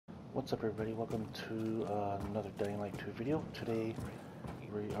What's up everybody, welcome to another Dying Light 2 video. Today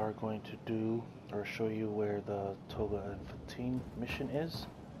we are going to do or show you where the Tolga and Fatin mission is.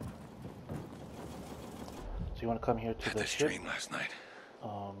 So you want to come here to the ship. Dream last night.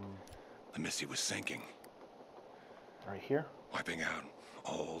 The Missy was sinking. Right here. Wiping out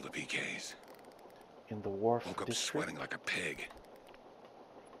all the PKs. In the wharf Woke up district. sweating like a pig.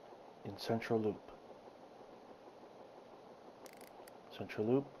 In Central Loop. Central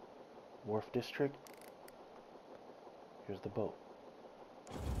Loop. Wharf district. Here's the boat.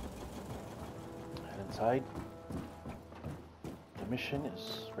 And inside, the mission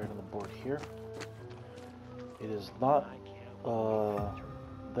is right on the board here. It is not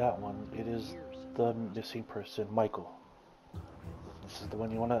that one. It is the missing person, Michael. This is the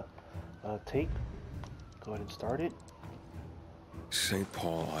one you want to take. Go ahead and start it. St.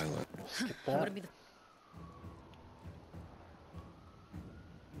 Paul Island. We'll skip that.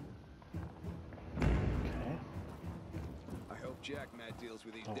 Jack Matt deals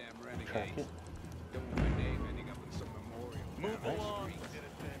with these damn Track renegades. it. Don't want my name ending up in some memorial. Move along.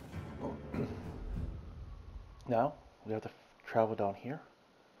 Now we have to travel down here.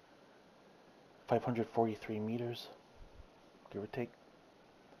 543 meters, give or take.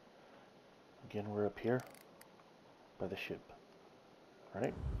 Again, we're up here by the ship. All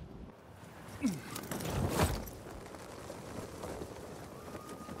right.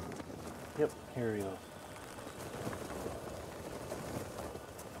 Yep, here we go.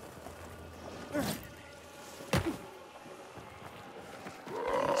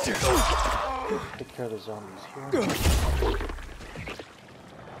 Take care of the zombies here.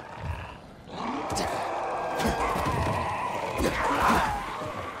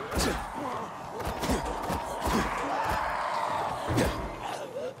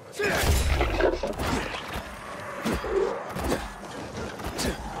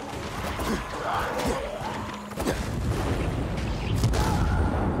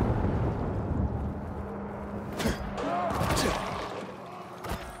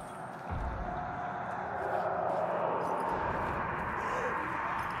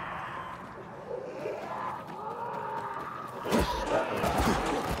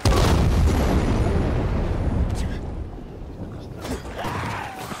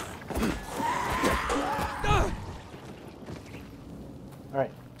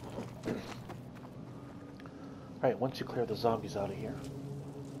 Alright, once you clear the zombies out of here,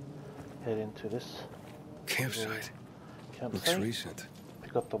 head into this campsite. Campsite. Looks recent.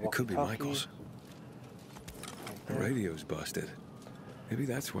 Pick up the walkie-talkie. It could be Michael's. The radio's busted. Maybe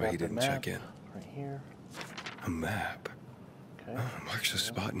that's why he didn't check in. Right here. A map. Okay. Oh, marks a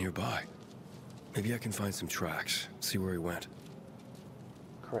spot nearby. Maybe I can find some tracks, see where he went.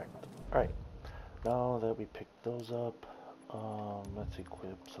 Correct. Alright. Now that we picked those up, let's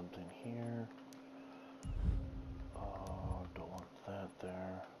equip something here. Don't want that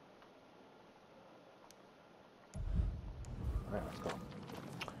there. Alright, let's go.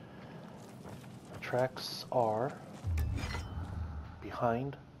 The tracks are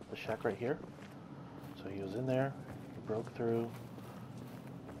behind the shack right here. So he was in there, he broke through,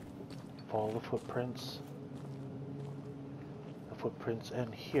 follow the footprints. The footprints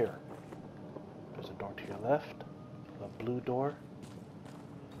end here. There's a door to your left, a blue door,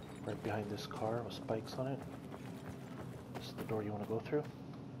 right behind this car with spikes on it. This is the door you want to go through.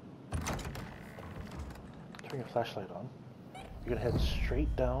 Turn your flashlight on. You're gonna head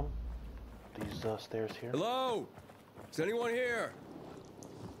straight down these stairs here. Hello? Is anyone here?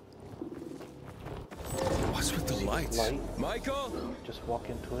 What's with the lights? Michael? Just walk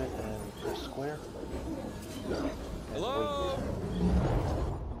into it and press square. And hello?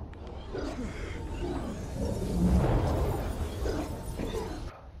 Wait.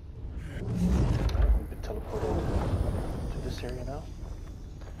 We've been teleported to this area now.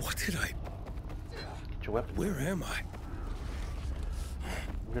 What did I... Get your weapon. Where am I?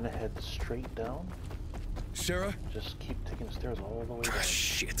 We're gonna head straight down. Sarah? Just keep taking the stairs all the way down.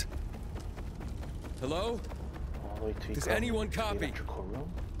 Shit. Hello? All the way to Does anyone the copy? electrical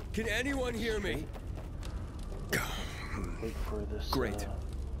room. Can anyone hear me? Wait for this Great.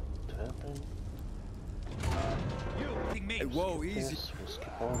 To happen. Hey, whoa, easy. This, we'll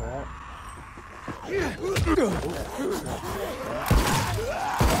skip all that.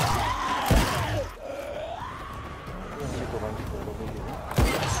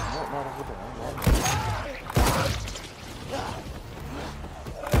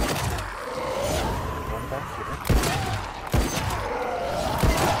 Run back here.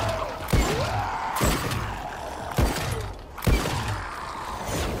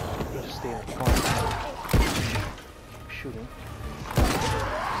 shooting.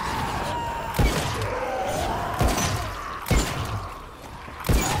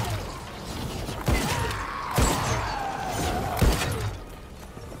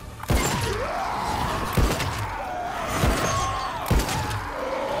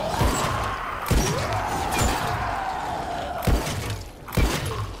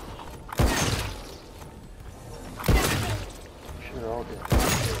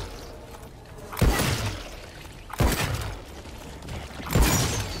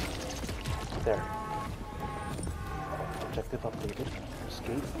 There. Objective updated.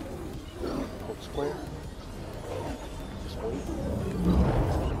 Escape. Hold square. Just wait.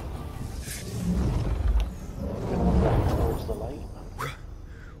 You're gonna walk back towards the light.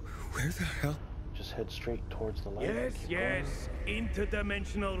 Where the hell? Just head straight towards the light. Yes, Keep yes.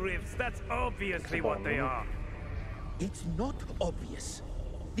 Interdimensional rifts. That's obviously what they are. It's not obvious.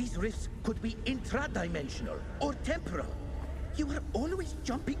 These rifts could be intradimensional or temporal. You are always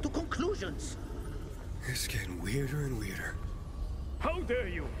jumping to conclusions. It's getting weirder and weirder. How dare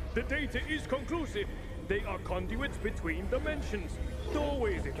you? The data is conclusive. They are conduits between dimensions.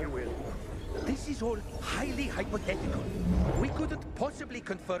 Doorways, if you will. This is all highly hypothetical. We couldn't possibly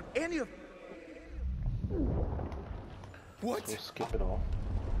confirm any of... What? We'll skip it all.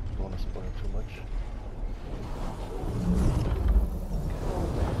 Don't want to spoil too much.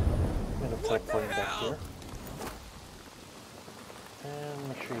 I'm gonna teleport back here. And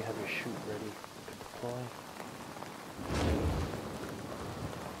make sure you have your chute ready to deploy.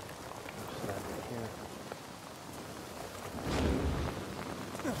 Just land it here.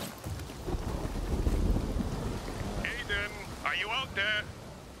 Aiden, are you out there?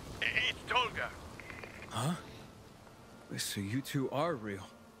 It's Tolga. Huh? So you two are real.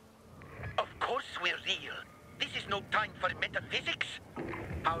 Of course we're real. This is no time for metaphysics.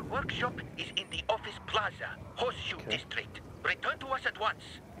 Our workshop is in the office plaza, Horseshoe District. Return to us at once.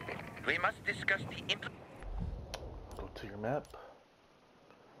 We must discuss the Go to your map.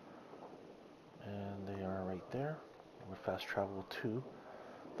 And they are right there. We'll fast travel to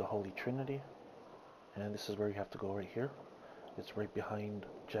the Holy Trinity. And this is where you have to go right here. It's right behind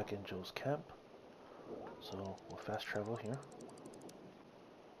Jack and Joe's camp. So we'll fast travel here.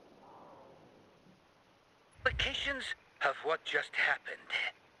 implications of what just happened.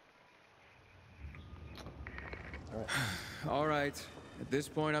 All right. At this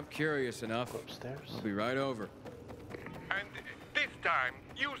point, I'm curious enough. Go upstairs. I'll be right over. And this time,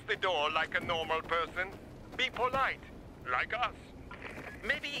 use the door like a normal person. Be polite, like us.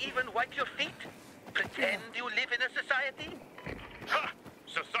 Maybe even wipe your feet? Pretend you live in a society? Ha!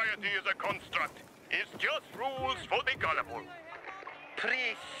 Society is a construct. It's just rules for the gullible.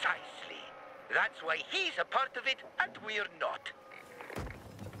 Precisely. That's why he's a part of it and we're not.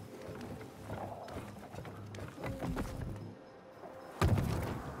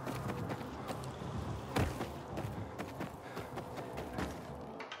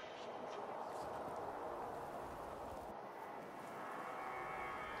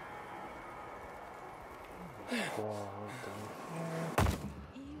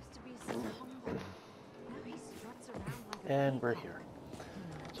 And we're here.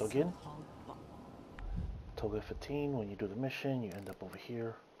 So again, Tolga Fatin, when you do the mission, you end up over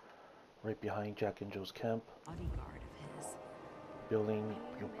here, right behind Jack and Joe's camp. Building,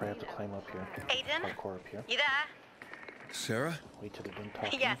 you'll probably have to climb up here. Aiden? Parkour up here. You there? Sarah? Wait till they're done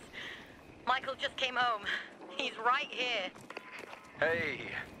talking. Yes. Michael just came home. He's right here. Hey,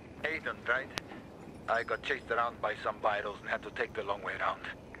 Aiden, right? I got chased around by some virals and had to take the long way around.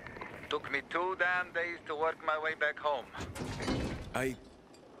 Took me 2 damn days to work my way back home.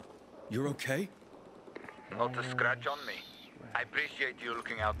 You're okay? Not a scratch on me. I appreciate you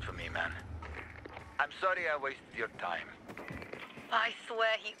looking out for me, man. I'm sorry I wasted your time. I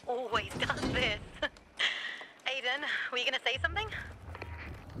swear he always does this. Aiden, were you gonna say something?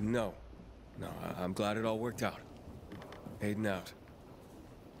 No. No, I'm glad it all worked out. Aiden out.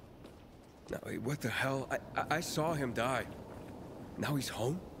 Now, wait, what the hell? I saw him die. Now he's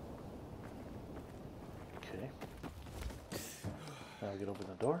home? Okay. Now get open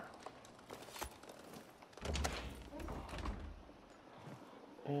the door.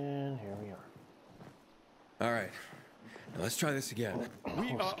 And here we are. All right. Now let's try this again.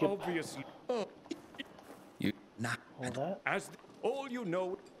 We We'll are skip. obviously... Nah, Hold that. As all you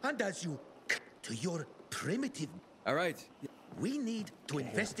know... and as you to your primitive, All right. we need to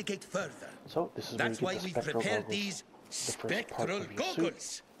investigate further. So this is That's where why you we get the spectral prepared goggles. these The first part spectral of your suit.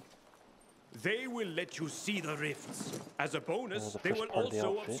 goggles. They will let you see the rifts. As a bonus, the they first will part of the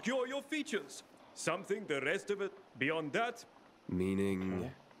also outfit. obscure your features. Something the rest of it. Beyond that,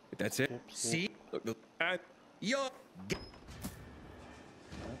 Meaning... That's it? See, Look, and your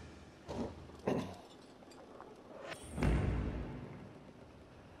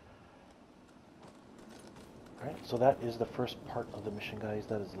Alright, so that is the first part of the mission, guys.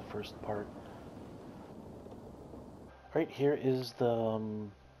 That is the first part. Right here is the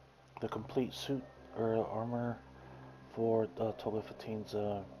complete suit or armor for Tolga Fatin's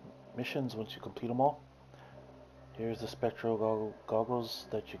missions once you complete them all. Here's the spectral goggles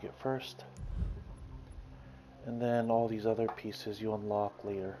that you get first. And then all these other pieces you unlock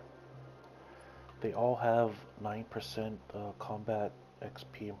later. They all have 9% combat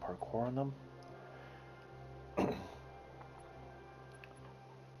XP and parkour on them.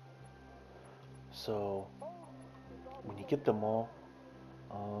 So when you get them all,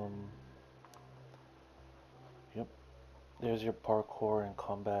 yep, there's your parkour and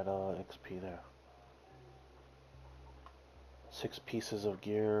combat XP there. 6 pieces of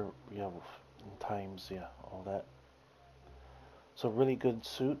gear, yeah, times, yeah, all that. So really good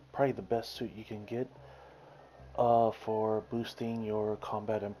suit, probably the best suit you can get for boosting your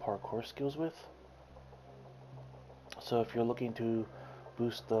combat and parkour skills with. So if you're looking to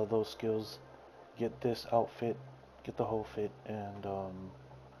boost those skills, get this outfit, get the whole fit, and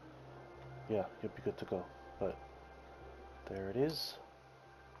yeah, you'll be good to go. But there it is.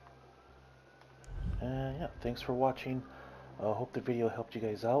 And yeah, thanks for watching. Hope the video helped you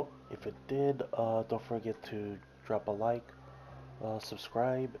guys out. If it did, don't forget to drop a like,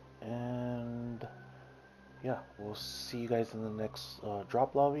 subscribe, and yeah, we'll see you guys in the next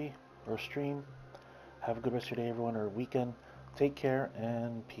drop lobby or stream. Have a good rest of your day, everyone, or weekend. Take care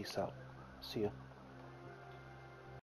and peace out. See ya.